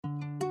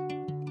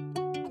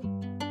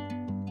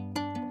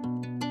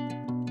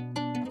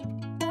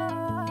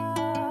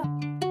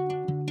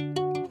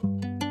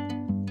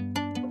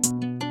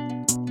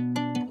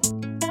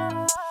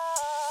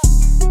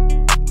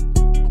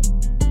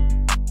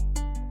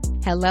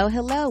Hello,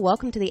 hello.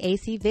 Welcome to the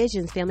AC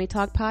Visions Family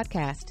Talk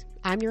Podcast.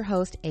 I'm your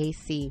host,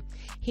 AC.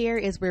 Here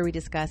is where we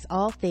discuss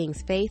all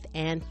things faith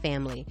and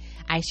family.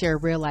 I share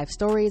real life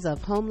stories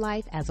of home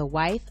life as a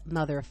wife,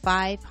 mother of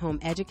 5, home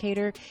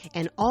educator,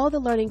 and all the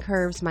learning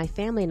curves my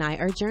family and I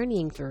are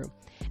journeying through.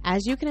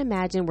 As you can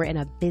imagine, we're in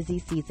a busy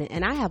season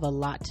and I have a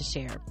lot to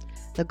share.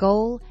 The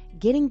goal,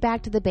 getting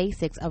back to the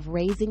basics of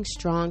raising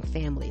strong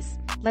families.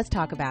 Let's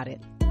talk about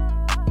it.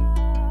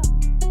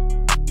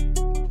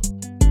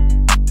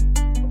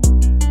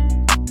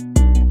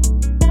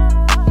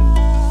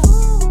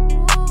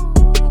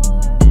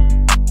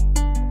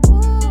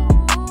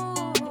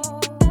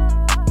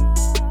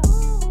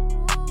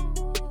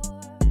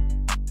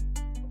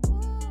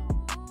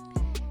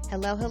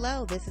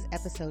 Hello. This is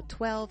episode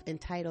 12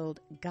 entitled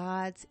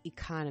God's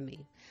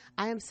Economy.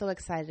 I am so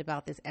excited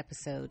about this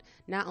episode,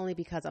 not only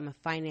because I'm a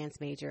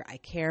finance major, I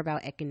care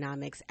about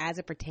economics as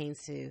it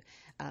pertains to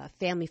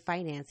family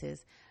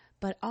finances,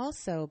 but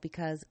also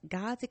because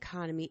God's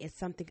economy is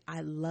something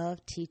I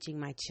love teaching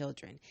my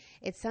children.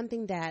 It's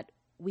something that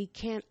we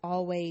can't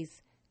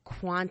always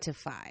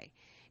quantify.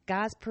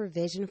 God's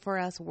provision for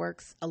us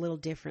works a little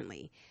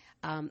differently.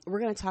 We're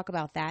going to talk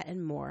about that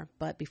and more.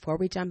 But before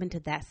we jump into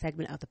that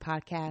segment of the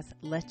podcast,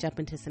 let's jump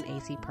into some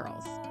AC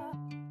Pearls.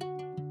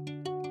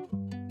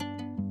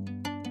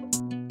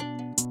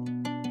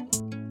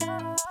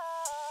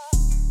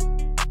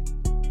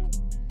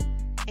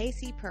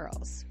 AC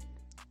Pearls.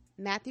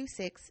 Matthew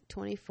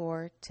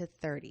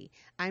 6:24-30.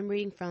 I'm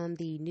reading from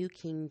the New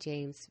King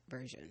James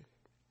Version.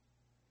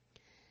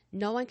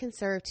 No one can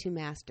serve two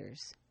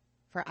masters,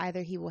 for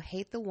either he will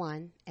hate the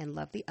one and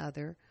love the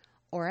other,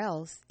 or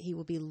else he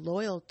will be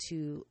loyal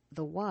to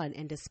the one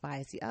and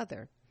despise the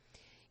other.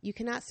 You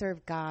cannot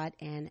serve God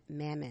and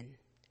mammon.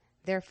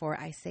 Therefore,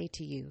 I say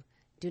to you,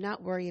 do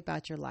not worry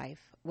about your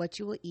life, what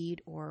you will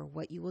eat or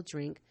what you will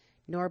drink,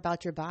 nor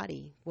about your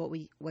body,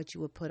 what you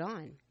will put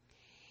on.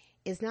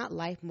 Is not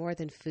life more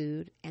than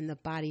food, and the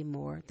body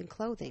more than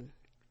clothing?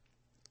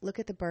 Look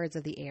at the birds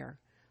of the air,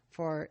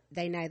 for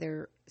they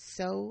neither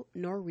sow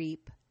nor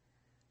reap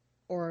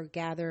or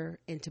gather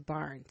into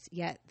barns,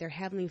 yet their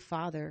heavenly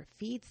Father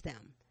feeds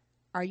them.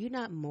 Are you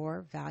not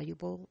more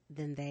valuable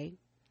than they?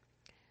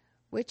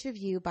 Which of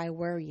you, by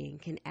worrying,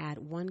 can add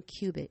 1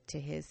 cubit to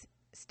his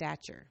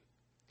stature?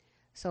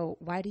 So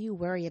why do you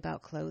worry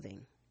about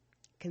clothing?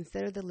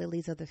 Consider the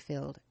lilies of the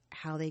field,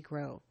 how they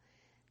grow.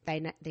 They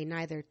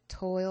neither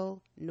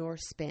toil nor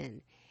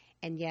spin.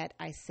 And yet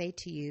I say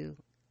to you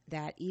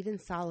that even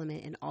Solomon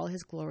in all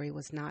his glory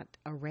was not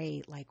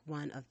arrayed like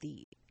one of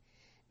these.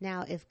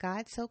 Now, if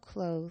God so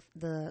clothed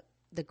the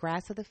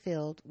grass of the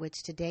field,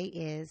 which today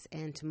is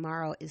and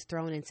tomorrow is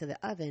thrown into the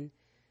oven,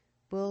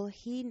 will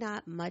he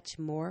not much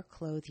more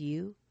clothe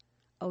you,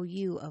 O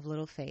you of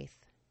little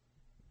faith?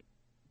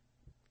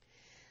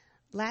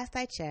 Last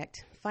I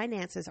checked,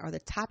 finances are the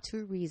top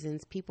 2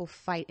 reasons people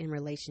fight in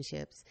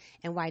relationships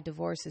and why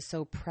divorce is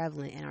so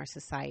prevalent in our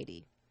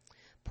society.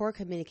 Poor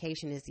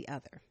communication is the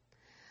other.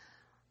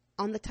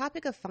 On the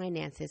topic of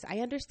finances, I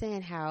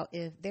understand how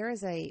if there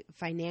is a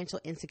financial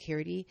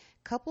insecurity,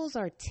 couples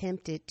are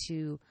tempted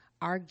to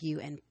argue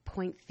and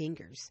point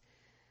fingers.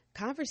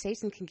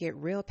 Conversations can get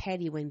real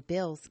petty when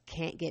bills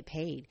can't get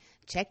paid,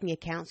 checking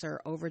accounts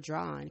are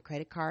overdrawn,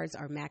 credit cards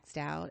are maxed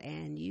out,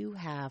 and you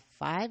have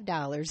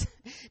 $5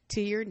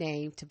 to your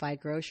name to buy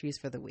groceries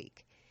for the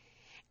week.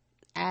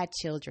 Add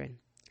children,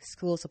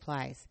 school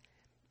supplies,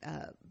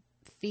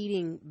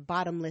 feeding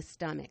bottomless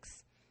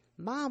stomachs.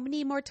 Mom, we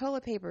need more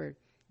toilet paper.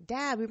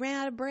 Dad, we ran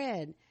out of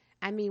bread.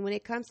 I mean, when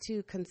it comes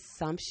to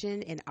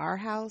consumption in our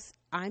house,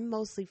 I'm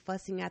mostly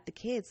fussing at the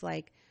kids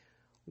like,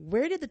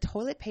 where did the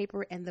toilet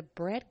paper and the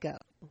bread go?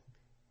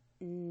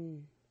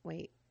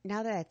 Wait,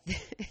 now that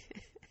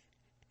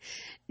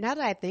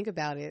I think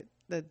about it,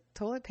 the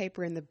toilet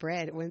paper and the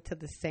bread went to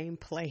the same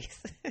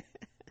place.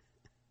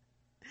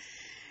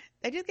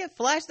 They just get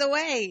flushed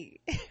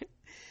away.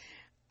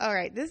 All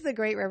right, this is a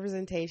great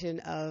representation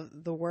of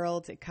the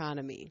world's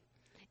economy.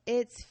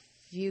 It's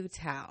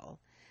futile.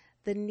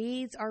 The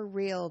needs are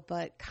real,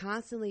 but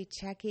constantly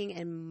checking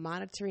and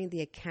monitoring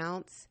the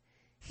accounts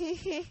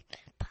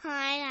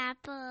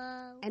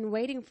Pineapple. and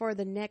waiting for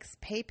the next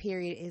pay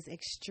period is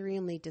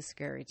extremely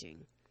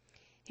discouraging.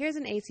 Here's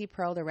an AC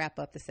Pearl to wrap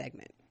up the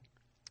segment.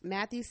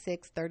 Matthew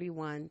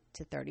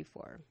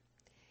 6:31-34.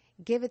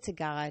 Give it to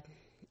God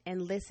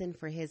and listen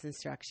for his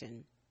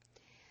instruction.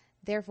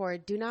 Therefore,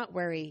 do not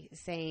worry,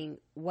 saying,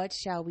 what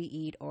shall we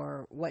eat,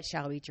 or what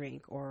shall we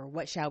drink, or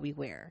what shall we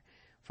wear?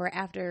 For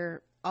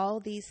after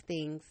all these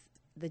things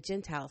the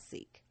Gentiles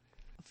seek.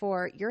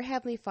 For your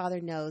heavenly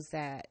Father knows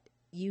that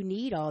you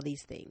need all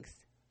these things.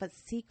 But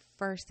seek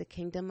first the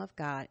kingdom of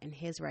God and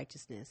his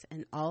righteousness,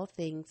 and all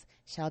things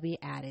shall be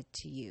added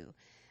to you.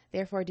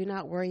 Therefore, do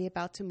not worry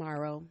about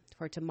tomorrow,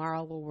 for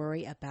tomorrow will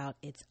worry about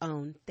its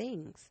own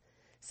things.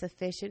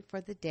 Sufficient for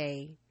the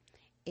day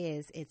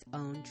is its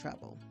own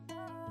trouble.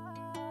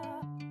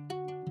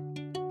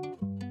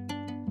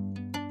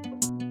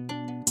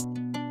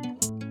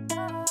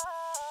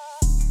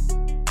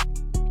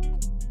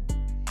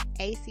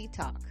 AC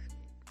Talk.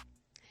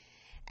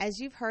 As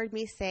you've heard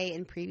me say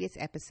in previous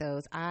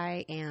episodes,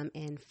 I am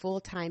in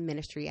full-time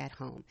ministry at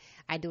home.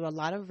 I do a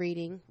lot of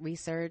reading,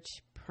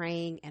 research,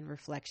 praying, and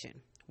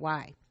reflection.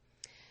 Why?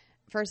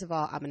 First of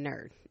all, I'm a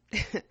nerd.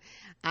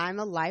 I'm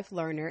a life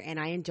learner, and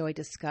I enjoy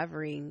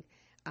discovering.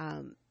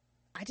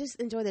 I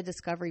just enjoy the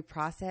discovery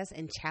process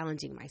and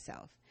challenging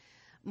myself.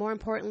 More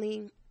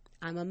importantly,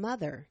 I'm a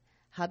mother.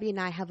 Hubby and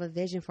I have a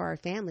vision for our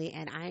family,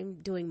 and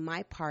I'm doing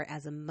my part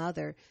as a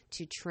mother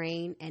to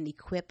train and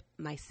equip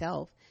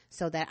myself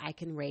so that I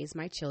can raise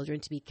my children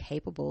to be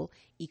capable,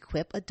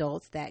 equip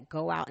adults that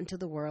go out into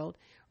the world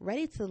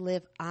ready to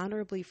live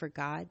honorably for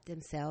God,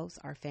 themselves,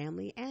 our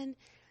family, and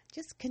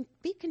just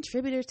be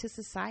contributors to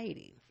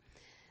society.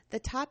 The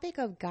topic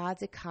of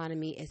God's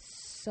economy is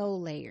so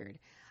layered.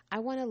 I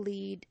want to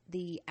lead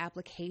the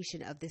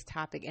application of this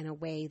topic in a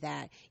way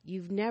that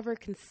you've never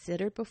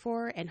considered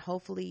before, and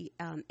hopefully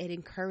it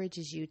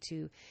encourages you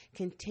to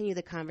continue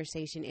the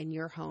conversation in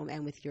your home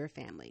and with your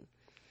family.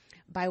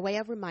 By way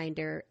of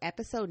reminder,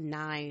 episode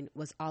 9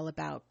 was all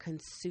about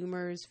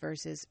consumers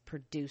versus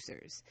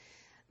producers.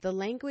 The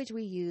language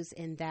we use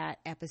in that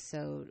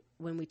episode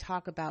when we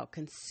talk about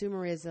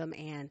consumerism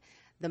and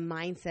the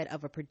mindset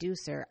of a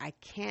producer, I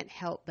can't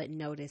help but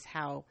notice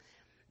how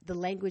the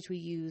language we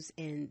use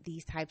in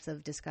these types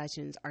of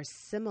discussions are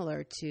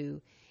similar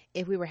to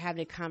if we were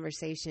having a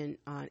conversation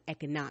on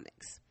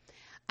economics.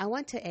 I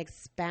want to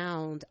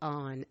expound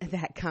on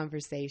that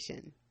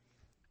conversation.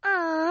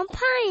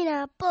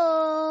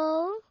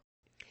 Pineapple.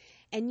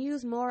 And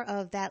use more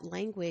of that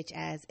language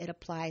as it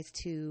applies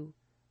to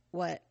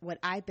what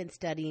I've been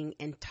studying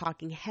and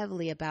talking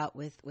heavily about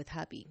with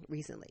hubby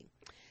recently.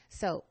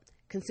 So,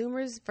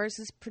 consumers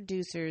versus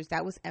producers,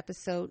 that was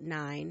episode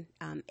 9.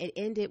 It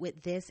ended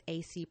with this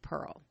AC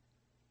Pearl.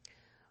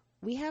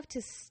 We have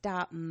to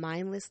stop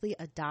mindlessly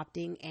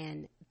adopting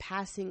and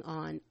passing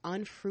on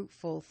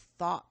unfruitful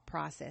thought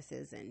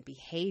processes and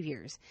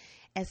behaviors,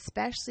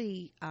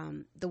 especially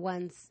the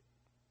ones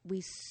we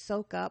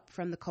soak up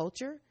from the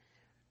culture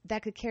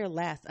that could care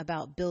less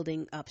about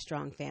building up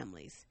strong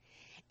families.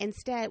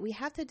 Instead, we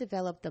have to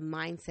develop the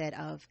mindset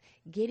of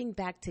getting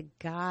back to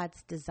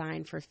God's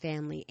design for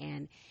family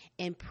and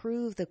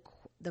improve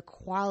the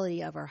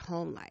quality of our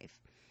home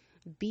life.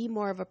 Be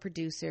more of a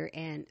producer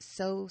and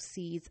sow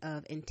seeds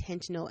of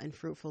intentional and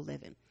fruitful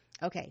living.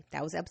 Okay,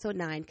 that was episode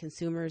 9,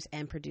 consumers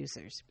and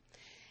producers.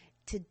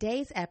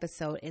 Today's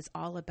episode is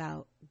all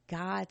about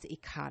God's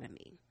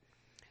economy.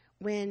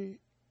 When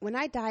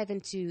I dive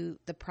into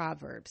the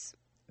Proverbs,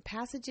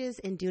 passages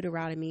in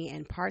Deuteronomy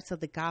and parts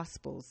of the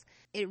Gospels,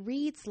 it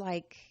reads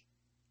like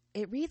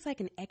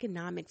an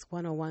economics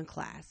 101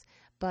 class,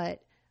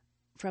 but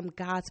from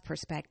God's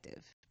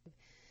perspective.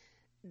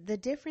 The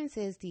difference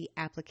is the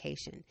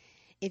application.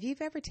 If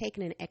you've ever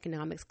taken an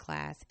economics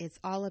class, it's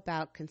all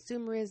about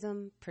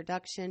consumerism,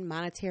 production,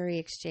 monetary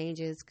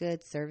exchanges,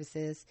 goods,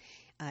 services,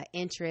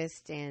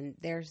 interest, and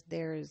there's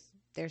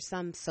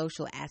some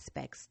social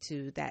aspects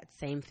to that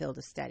same field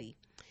of study.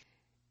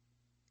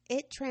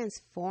 It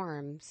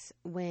transforms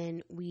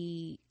when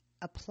we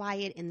apply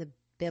it in the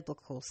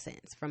biblical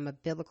sense, from a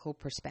biblical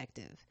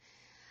perspective.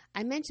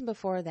 I mentioned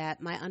before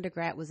that my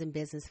undergrad was in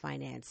business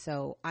finance,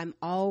 so I'm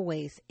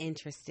always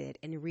interested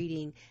in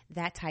reading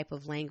that type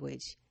of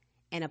language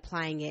and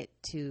applying it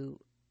to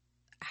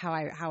how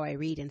I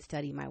read and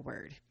study my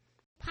word.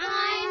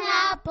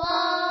 Pineapple.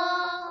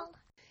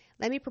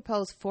 Let me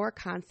propose 4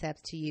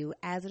 concepts to you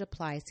as it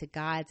applies to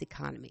God's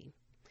economy.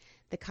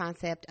 The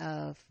concept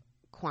of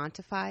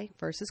quantify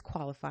versus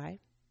qualify,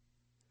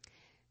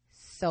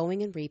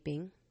 sowing and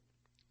reaping,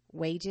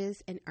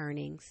 wages and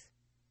earnings,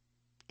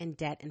 and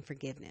debt and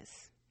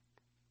forgiveness.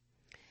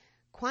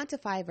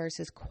 Quantify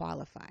versus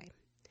qualify.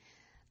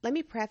 Let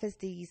me preface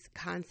these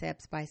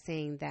concepts by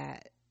saying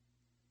that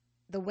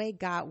the way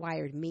God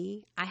wired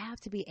me, I have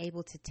to be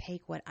able to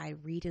take what I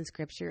read in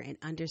Scripture and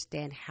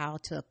understand how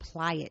to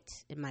apply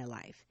it in my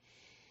life.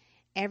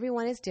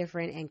 Everyone is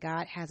different, and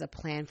God has a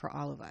plan for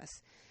all of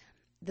us.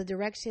 The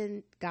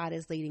direction God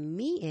is leading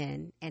me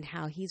in and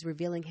how He's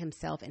revealing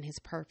Himself and His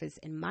purpose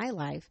in my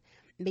life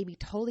may be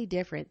totally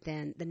different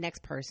than the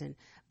next person,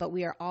 but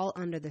we are all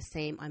under the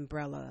same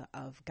umbrella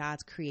of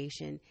God's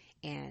creation,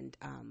 and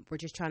we're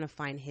just trying to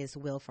find His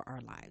will for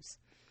our lives.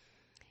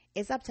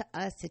 It's up to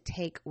us to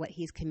take what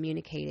He's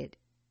communicated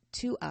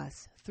to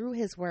us through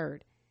His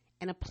Word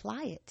and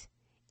apply it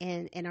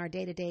in our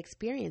day-to-day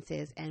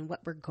experiences and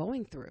what we're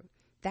going through.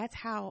 That's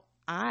how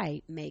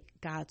I make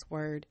God's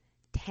Word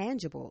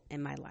tangible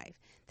in my life.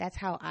 That's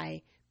how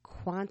I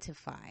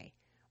quantify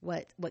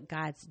what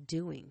God's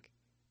doing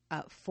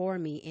for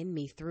me, in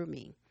me, through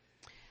me.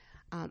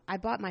 I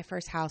bought my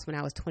first house when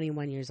I was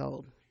 21 years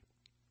old.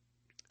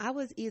 I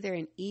was either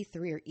an E3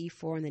 or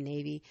E4 in the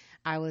Navy.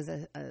 I was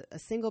a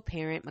single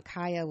parent.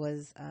 Micaiah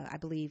was, I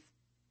believe,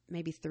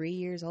 maybe 3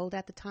 years old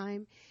at the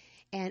time.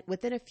 And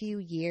within a few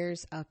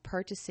years of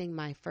purchasing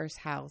my first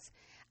house,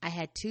 I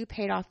had 2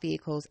 paid off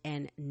vehicles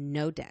and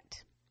no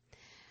debt.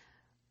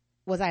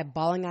 Was I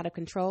balling out of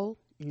control?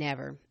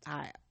 Never.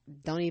 I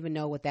don't even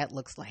know what that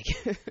looks like.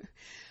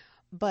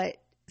 But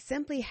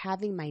Simply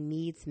having my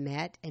needs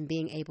met and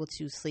being able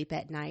to sleep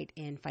at night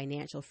in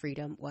financial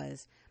freedom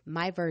was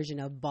my version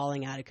of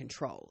balling out of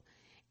control.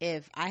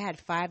 If I had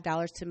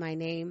 $5 to my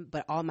name,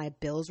 but all my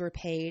bills were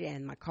paid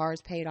and my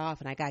car's paid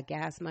off and I got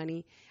gas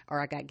money or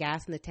I got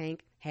gas in the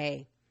tank,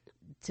 hey,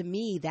 to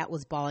me, that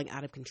was balling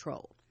out of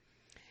control.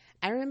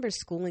 I remember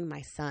schooling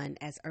my son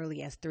as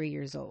early as 3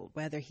 years old,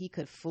 whether he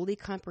could fully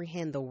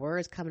comprehend the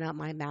words coming out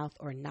my mouth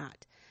or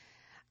not.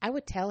 I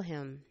would tell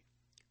him,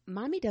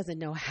 Mommy doesn't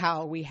know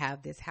how we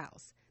have this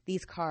house,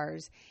 these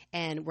cars,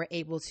 and we're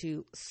able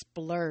to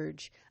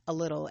splurge a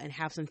little and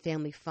have some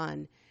family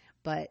fun.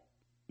 But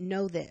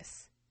know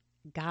this,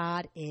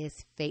 God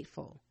is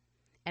faithful.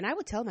 And I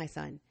would tell my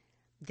son,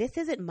 this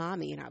isn't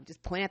Mommy. And I would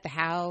just point at the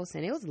house,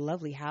 and it was a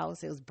lovely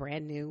house. It was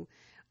brand new,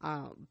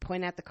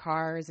 point at the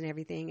cars and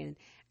everything. And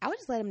I would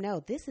just let him know,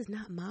 this is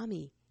not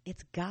Mommy.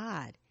 It's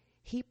God.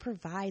 He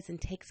provides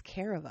and takes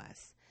care of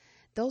us.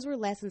 Those were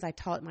lessons I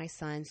taught my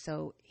son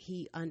so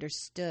he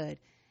understood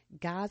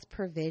God's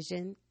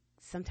provision.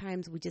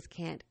 Sometimes we just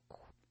can't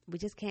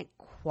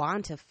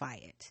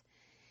quantify it.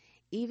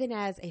 Even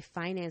as a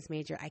finance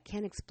major, I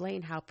can't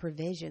explain how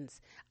provisions,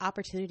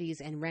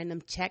 opportunities, and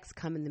random checks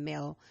come in the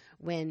mail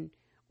when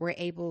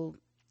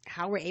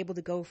how we're able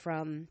to go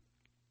from,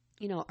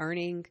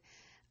 earning,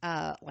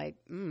 I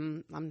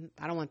don't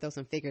want to throw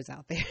some figures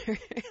out there.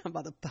 I'm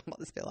about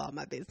to spill all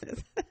my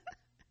business.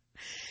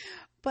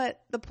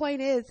 But the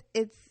point is,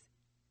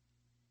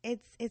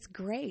 it's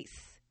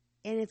grace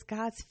and it's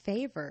God's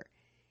favor.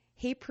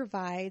 He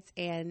provides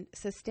and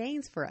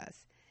sustains for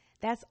us.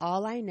 That's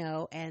all I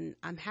know. And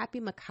I'm happy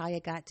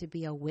Micaiah got to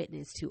be a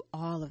witness to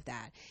all of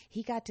that.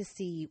 He got to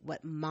see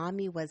what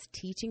Mommy was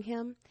teaching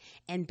him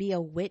and be a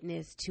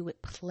witness to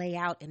it play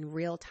out in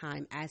real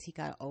time as he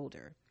got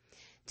older.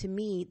 To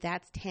me,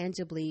 that's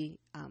tangibly,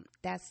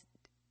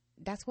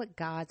 that's what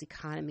God's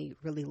economy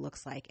really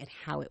looks like and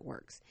how it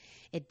works.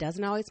 It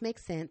doesn't always make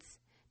sense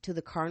to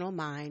the carnal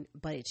mind,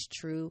 but it's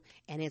true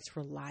and it's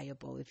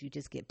reliable if you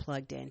just get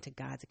plugged into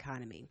God's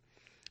economy.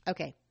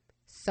 Okay,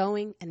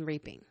 sowing and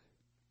reaping.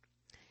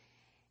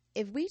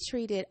 If we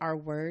treated our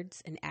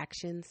words and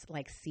actions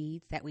like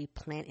seeds that we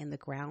plant in the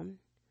ground,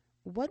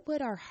 what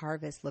would our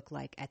harvest look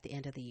like at the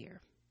end of the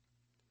year?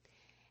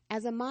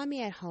 As a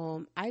mommy at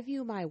home, I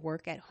view my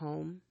work at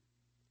home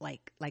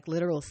like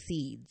literal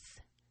seeds.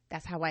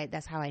 That's how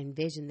I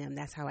envision them.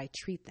 That's how I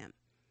treat them.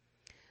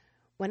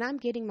 When I'm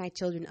getting my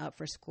children up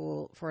for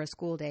a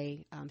school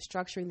day,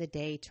 structuring the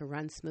day to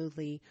run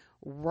smoothly,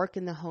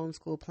 working the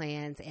homeschool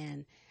plans,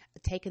 and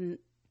taking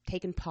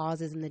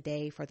pauses in the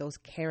day for those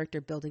character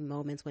building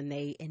moments when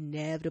they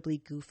inevitably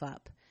goof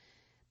up.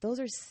 Those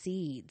are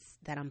seeds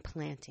that I'm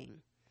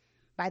planting.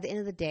 By the end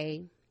of the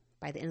day,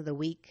 by the end of the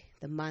week,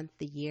 the month,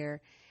 the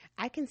year,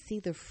 I can see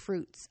the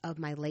fruits of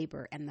my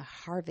labor and the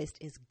harvest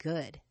is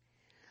good.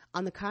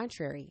 On the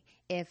contrary,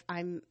 if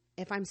I'm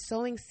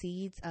sowing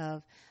seeds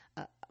of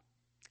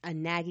a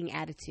nagging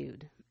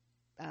attitude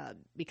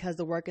because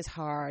the work is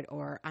hard,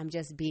 or I'm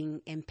just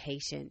being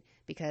impatient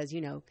because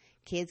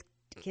kids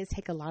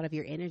take a lot of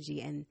your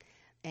energy,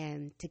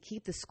 and to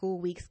keep the school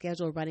week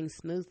schedule running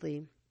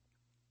smoothly,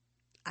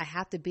 I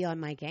have to be on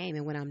my game.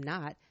 And when I'm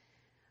not,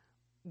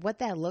 what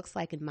that looks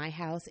like in my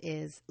house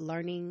is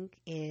learning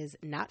is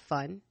not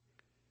fun.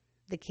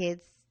 The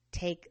kids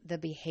take the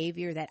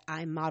behavior that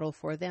I model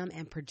for them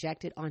and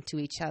project it onto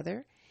each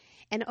other.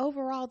 And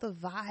overall, the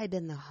vibe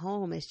in the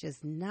home is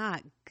just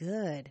not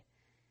good.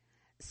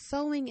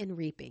 Sowing and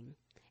reaping.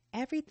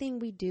 Everything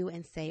we do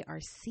and say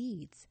are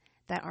seeds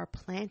that are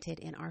planted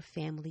in our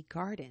family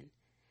garden.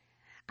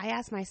 I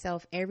ask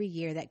myself every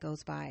year that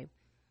goes by,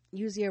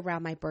 usually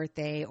around my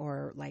birthday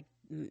or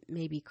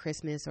maybe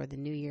Christmas or the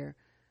New Year,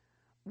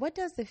 what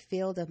does the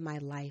field of my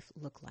life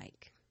look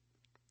like?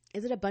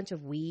 Is it a bunch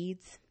of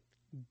weeds,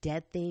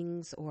 dead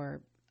things,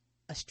 or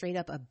a straight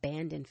up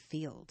abandoned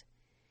field?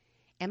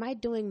 Am I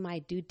doing my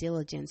due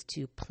diligence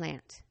to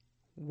plant,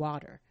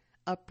 water,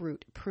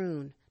 uproot,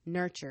 prune,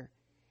 nurture,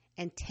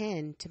 and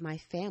tend to my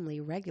family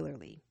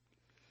regularly?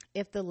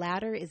 If the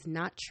latter is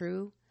not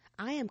true,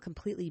 I am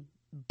completely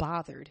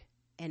bothered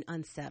and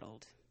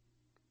unsettled.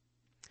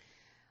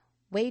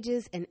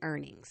 Wages and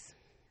earnings.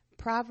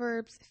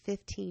 Proverbs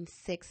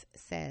 15:6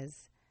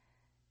 says,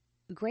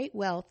 "Great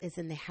wealth is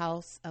in the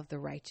house of the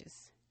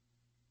righteous,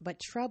 but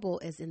trouble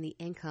is in the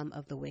income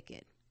of the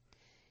wicked."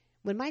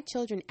 When my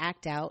children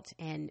act out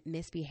and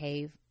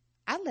misbehave,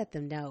 I let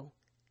them know,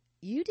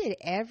 you did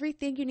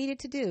everything you needed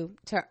to do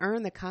to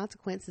earn the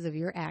consequences of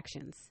your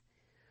actions.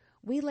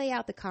 We lay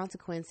out the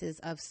consequences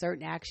of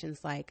certain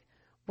actions, like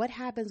what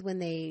happens when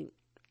they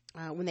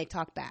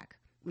talk back,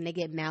 when they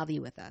get mouthy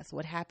with us.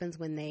 What happens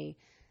when they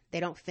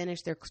don't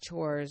finish their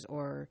chores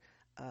or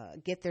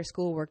get their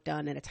schoolwork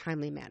done in a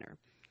timely manner.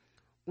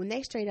 When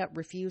they straight up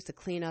refuse to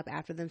clean up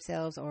after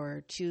themselves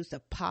or choose to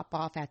pop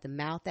off at the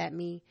mouth at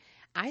me,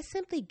 I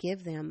simply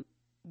give them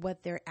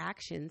what their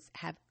actions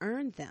have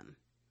earned them: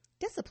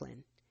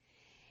 discipline.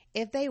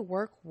 If they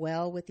work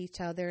well with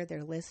each other,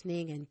 they're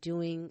listening and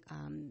doing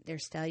their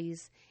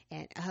studies,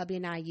 and hubby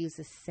and I use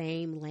the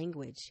same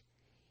language,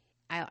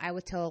 I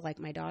would tell like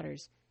my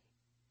daughters,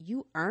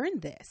 you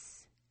earned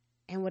this.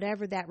 And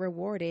whatever that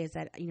reward is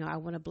that, I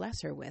want to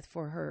bless her with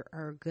for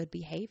her good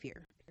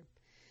behavior.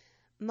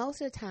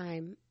 Most of the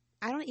time,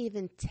 I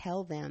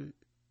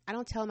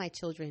don't tell my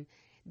children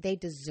they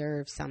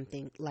deserve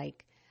something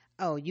like,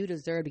 oh, you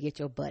deserve to get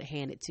your butt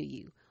handed to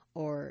you,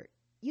 or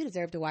you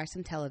deserve to watch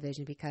some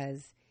television,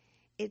 because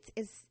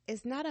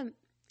it's not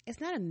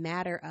a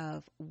matter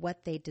of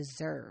what they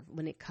deserve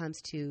when it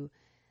comes to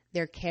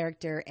their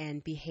character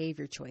and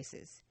behavior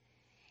choices.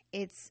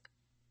 It's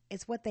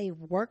what they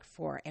work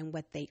for and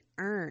what they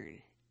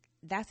earn.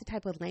 That's the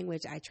type of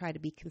language I try to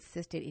be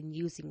consistent in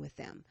using with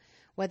them.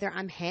 Whether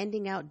I'm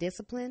handing out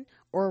discipline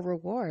or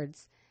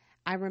rewards,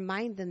 I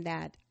remind them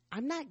that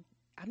I'm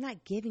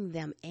not giving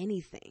them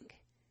anything.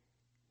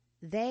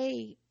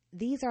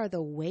 These are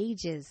the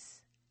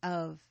wages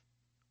of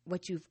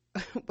what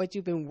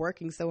you've been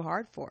working so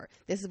hard for.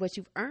 This is what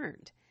you've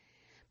earned.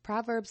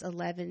 Proverbs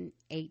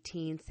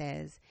 11:18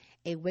 says,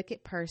 "A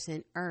wicked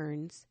person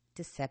earns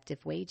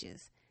deceptive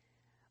wages,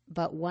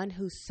 but one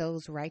who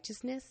sows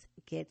righteousness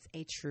gets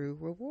a true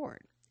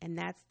reward." And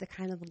that's the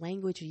kind of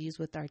language we use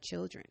with our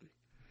children.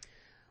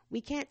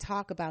 We can't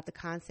talk about the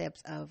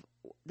concept of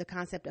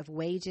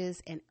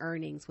wages and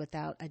earnings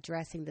without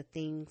addressing the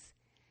things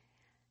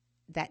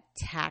that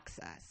tax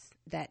us,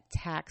 that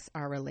tax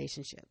our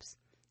relationships.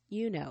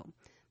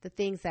 The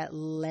things that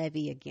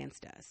levy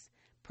against us.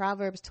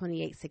 Proverbs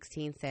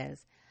 28:16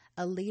 says,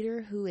 "A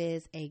leader who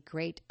is a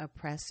great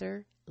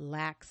oppressor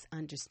lacks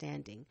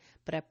understanding,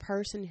 but a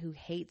person who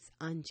hates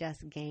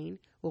unjust gain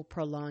will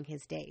prolong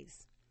his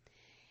days."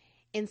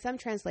 In some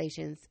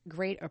translations,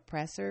 great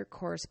oppressor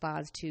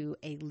corresponds to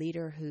a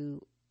leader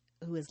who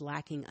is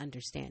lacking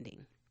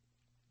understanding.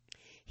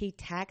 He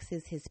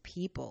taxes his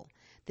people.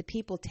 The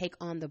people take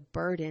on the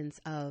burdens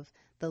of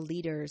the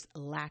leader's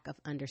lack of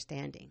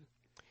understanding.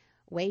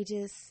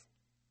 Wages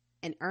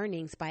and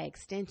earnings, by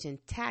extension,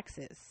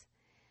 taxes.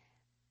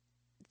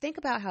 Think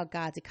about how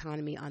God's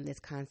economy on this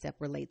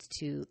concept relates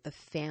to the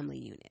family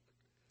unit.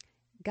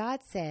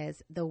 God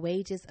says the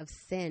wages of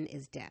sin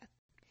is death.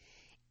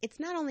 It's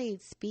not only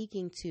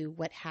speaking to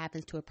what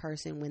happens to a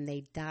person when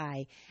they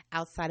die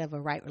outside of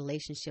a right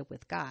relationship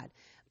with God,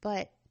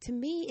 but to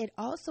me, it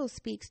also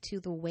speaks to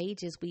the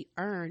wages we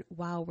earn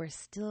while we're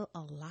still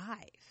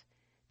alive.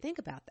 Think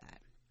about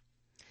that.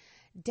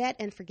 Debt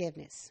and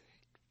forgiveness.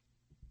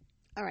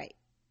 All right.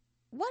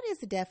 What is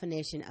the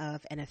definition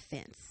of an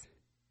offense?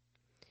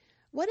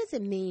 What does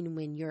it mean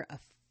when you're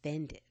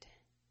offended?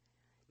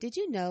 Did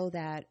you know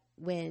that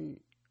when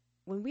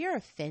we are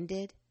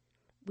offended,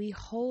 we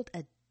hold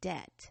a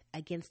debt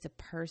against the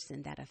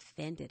person that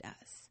offended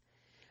us?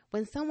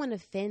 When someone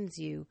offends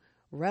you,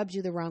 rubs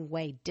you the wrong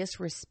way,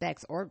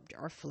 disrespects,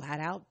 or flat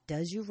out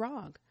does you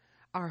wrong,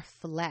 our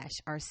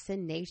flesh, our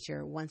sin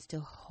nature wants to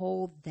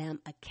hold them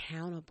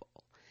accountable.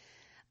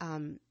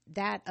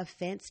 That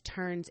offense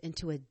turns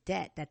into a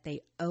debt that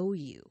they owe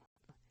you.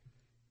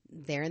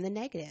 They're in the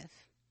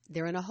negative.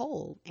 They're in a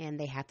hole, and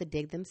they have to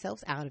dig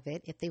themselves out of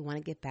it if they want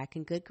to get back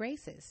in good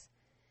graces.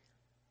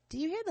 Do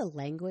you hear the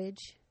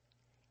language?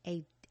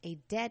 A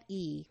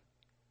debtee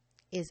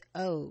is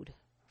owed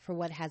for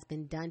what has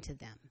been done to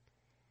them.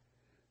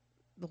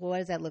 But what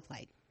does that look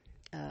like?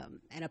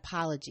 An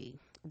apology,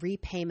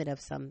 repayment of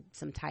some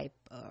type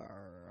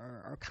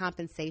or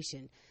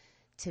compensation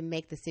to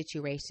make the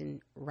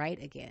situation right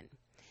again.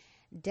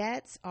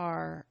 Debts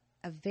are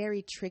a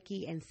very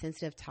tricky and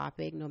sensitive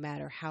topic, no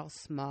matter how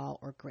small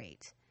or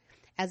great.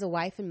 As a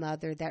wife and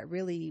mother, that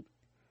really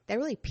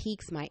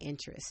piques my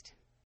interest.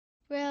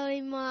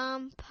 Really,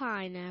 Mom?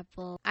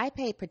 Pineapple. I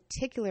pay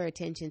particular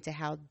attention to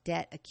how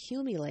debt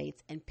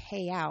accumulates and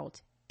pay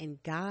out in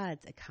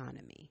God's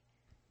economy.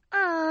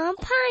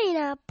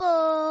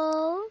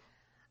 Pineapple.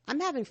 I'm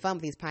having fun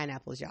with these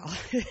pineapples, y'all.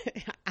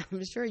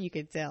 I'm sure you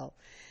can tell.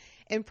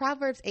 In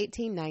Proverbs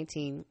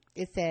 18:19,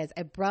 it says,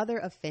 "A brother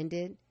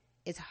offended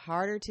is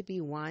harder to be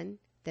won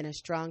than a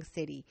strong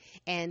city,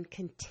 and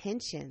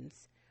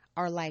contentions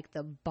are like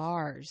the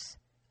bars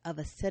of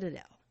a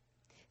citadel."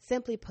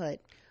 Simply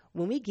put,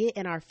 when we get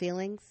in our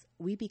feelings,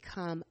 we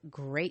become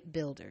great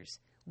builders.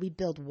 We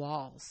build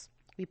walls.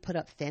 We put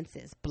up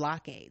fences,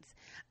 blockades.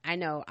 I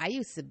know I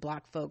used to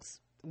block folks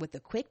with the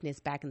quickness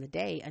back in the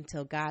day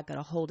until God got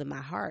a hold of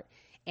my heart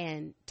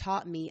and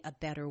taught me a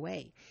better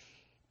way.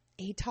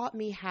 He taught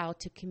me how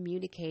to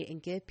communicate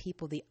and give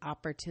people the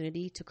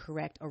opportunity to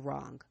correct a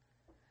wrong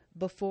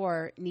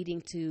before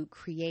needing to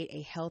create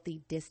a healthy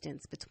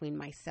distance between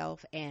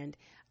myself and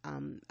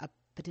a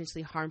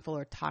potentially harmful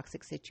or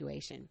toxic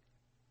situation.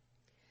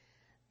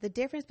 The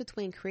difference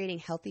between creating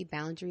healthy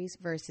boundaries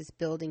versus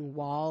building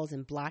walls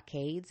and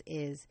blockades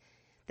is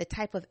the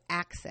type of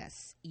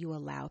access you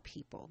allow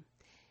people.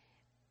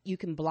 You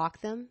can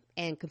block them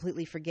and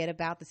completely forget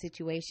about the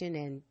situation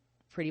and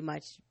pretty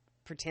much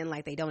pretend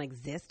like they don't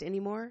exist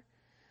anymore.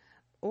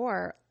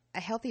 Or a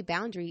healthy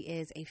boundary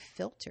is a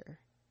filter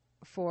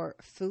for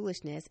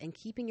foolishness and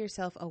keeping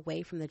yourself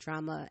away from the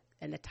drama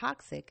and the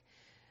toxic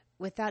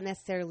without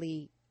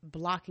necessarily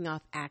blocking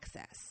off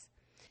access.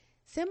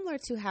 Similar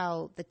to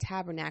how the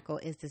tabernacle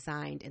is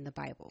designed in the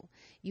Bible.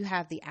 You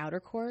have the outer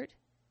court,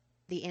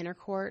 the inner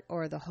court,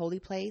 or the holy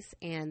place,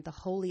 and the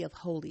Holy of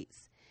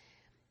Holies.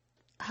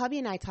 Hubby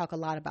and I talk a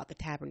lot about the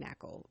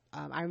tabernacle.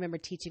 I remember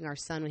teaching our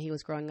son when he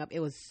was growing up. It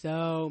was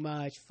so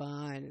much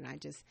fun, and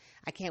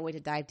I can't wait to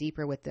dive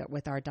deeper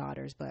with our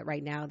daughters. But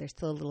right now they're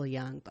still a little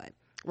young, but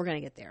we're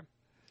gonna get there.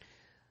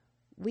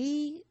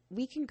 We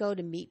can go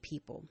to meet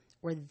people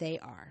where they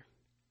are,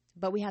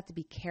 but we have to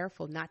be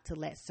careful not to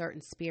let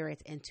certain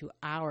spirits into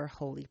our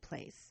holy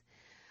place,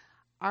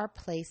 our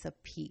place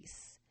of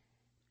peace.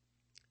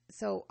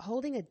 So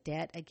holding a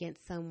debt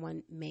against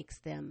someone makes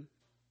them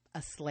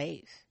a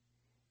slave,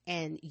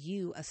 and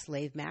you a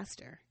slave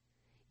master.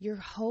 You're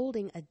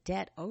holding a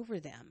debt over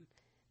them.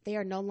 They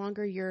are no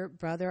longer your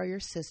brother or your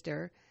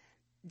sister.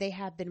 They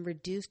have been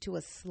reduced to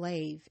a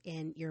slave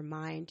in your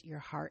mind, your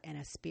heart, and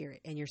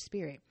your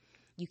spirit.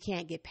 You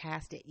can't get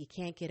past it. You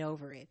can't get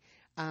over it.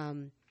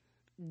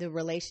 The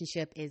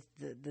relationship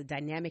the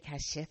dynamic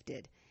has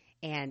shifted,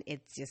 and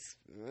it's just,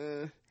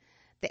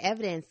 the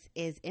evidence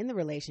is in the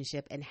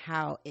relationship and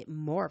how it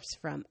morphs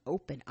from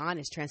open,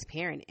 honest,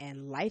 transparent,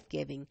 and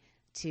life-giving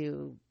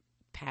to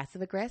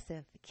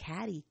passive-aggressive,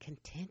 catty,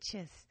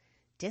 contentious,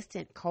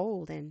 distant,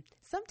 cold, and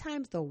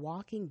sometimes the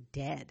walking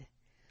dead.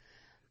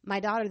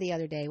 My daughter the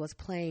other day was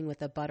playing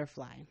with a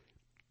butterfly.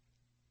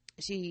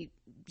 She'd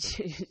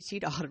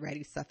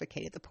already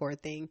suffocated the poor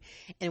thing,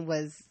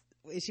 and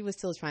she was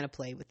still trying to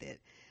play with it.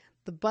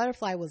 The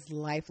butterfly was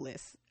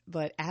lifeless,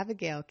 but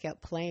Abigail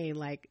kept playing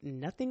like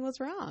nothing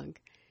was wrong.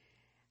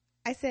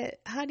 I said,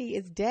 "Honey,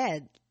 it's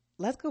dead.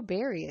 Let's go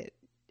bury it."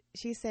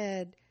 She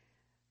said,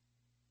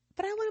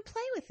 "But I want to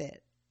play with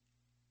it."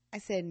 I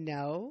said,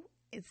 "No,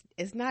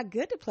 it's not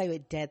good to play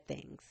with dead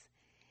things.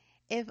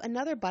 If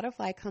another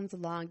butterfly comes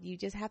along, you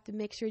just have to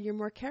make sure you're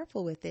more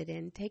careful with it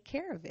and take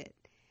care of it."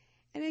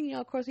 And then,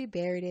 of course, we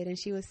buried it, and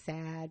she was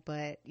sad.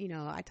 But,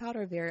 I taught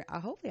her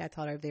hopefully I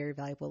taught her a very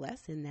valuable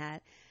lesson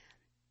that,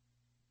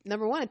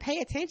 number one,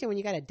 pay attention when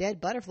you got a dead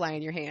butterfly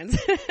in your hands.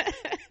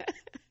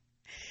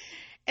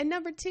 And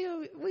number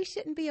two, we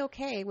shouldn't be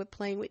okay with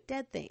playing with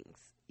dead things,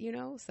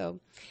 So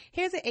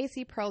here's an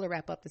AC Pearl to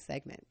wrap up the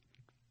segment.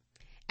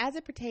 As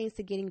it pertains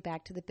to getting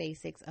back to the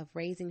basics of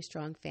raising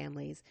strong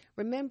families,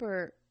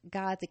 remember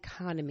God's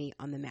economy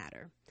on the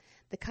matter.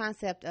 The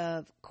concept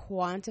of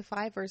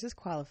quantify versus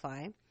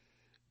qualify.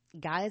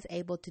 God is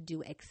able to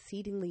do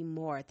exceedingly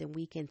more than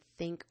we can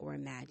think or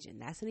imagine.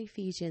 That's in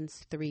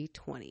Ephesians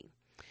 3:20.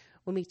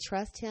 When we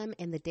trust him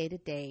in the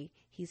day-to-day,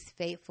 he's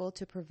faithful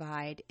to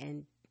provide,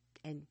 and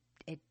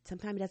it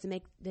sometimes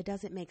it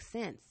doesn't make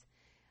sense,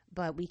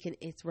 but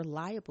it's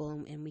reliable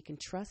and we can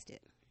trust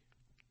it.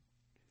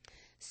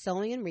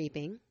 Sowing and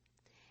reaping.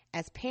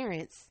 As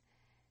parents,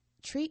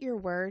 treat your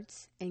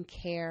words and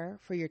care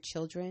for your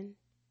children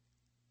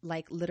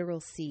like literal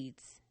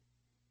seeds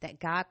that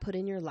God put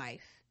in your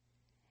life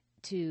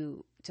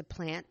to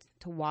plant,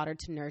 to water,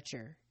 to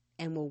nurture,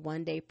 and will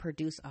one day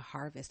produce a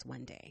harvest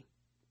one day.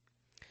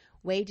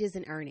 Wages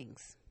and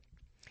earnings.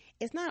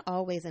 It's not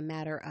always a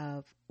matter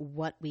of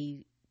what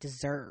we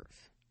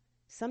deserve.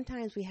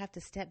 Sometimes we have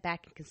to step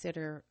back and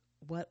consider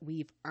what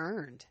we've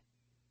earned,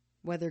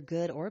 whether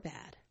good or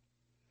bad.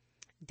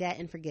 Debt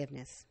and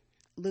forgiveness.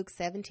 Luke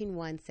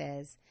 17:1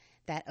 says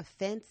that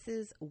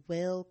offenses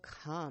will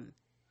come.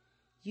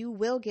 You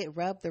will get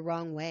rubbed the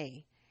wrong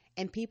way,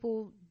 and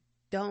people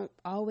don't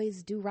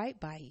always do right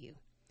by you.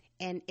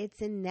 And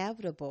it's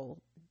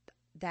inevitable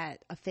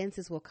that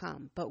offenses will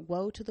come, but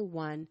woe to the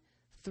one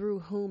through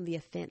whom the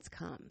offense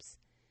comes.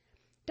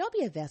 Don't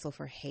be a vessel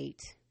for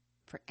hate,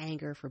 for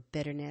anger, for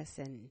bitterness,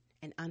 and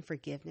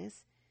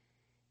unforgiveness.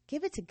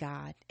 Give it to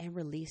God and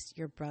release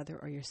your brother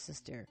or your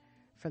sister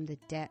from the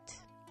debt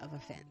of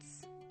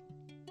offense.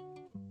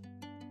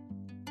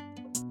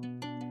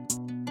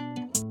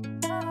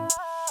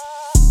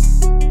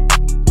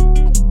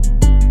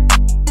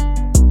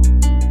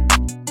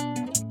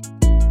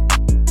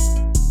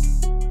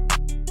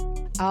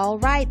 All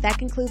right, that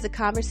concludes the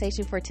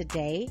conversation for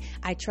today.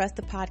 I trust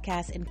the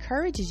podcast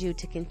encourages you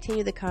to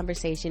continue the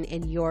conversation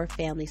in your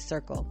family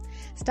circle.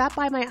 Stop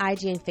by my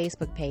IG and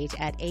Facebook page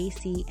at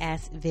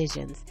ACS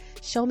Visions.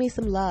 Show me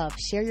some love.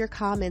 Share your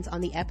comments on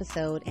the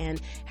episode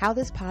and how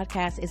this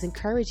podcast is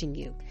encouraging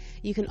you.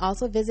 You can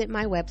also visit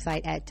my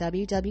website at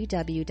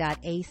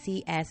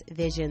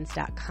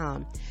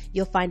www.acsvisions.com.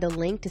 You'll find a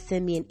link to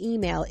send me an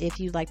email if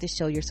you'd like to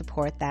show your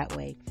support that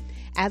way.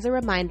 As a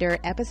reminder,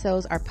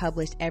 episodes are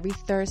published every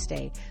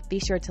Thursday. Be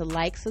sure to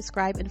like,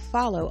 subscribe, and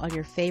follow on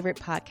your favorite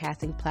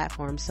podcasting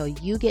platform so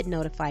you get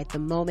notified the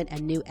moment a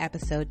new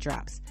episode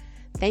drops.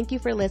 Thank you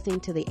for listening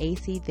to the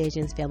AC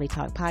Visions Family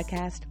Talk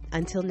podcast.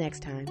 Until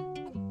next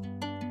time.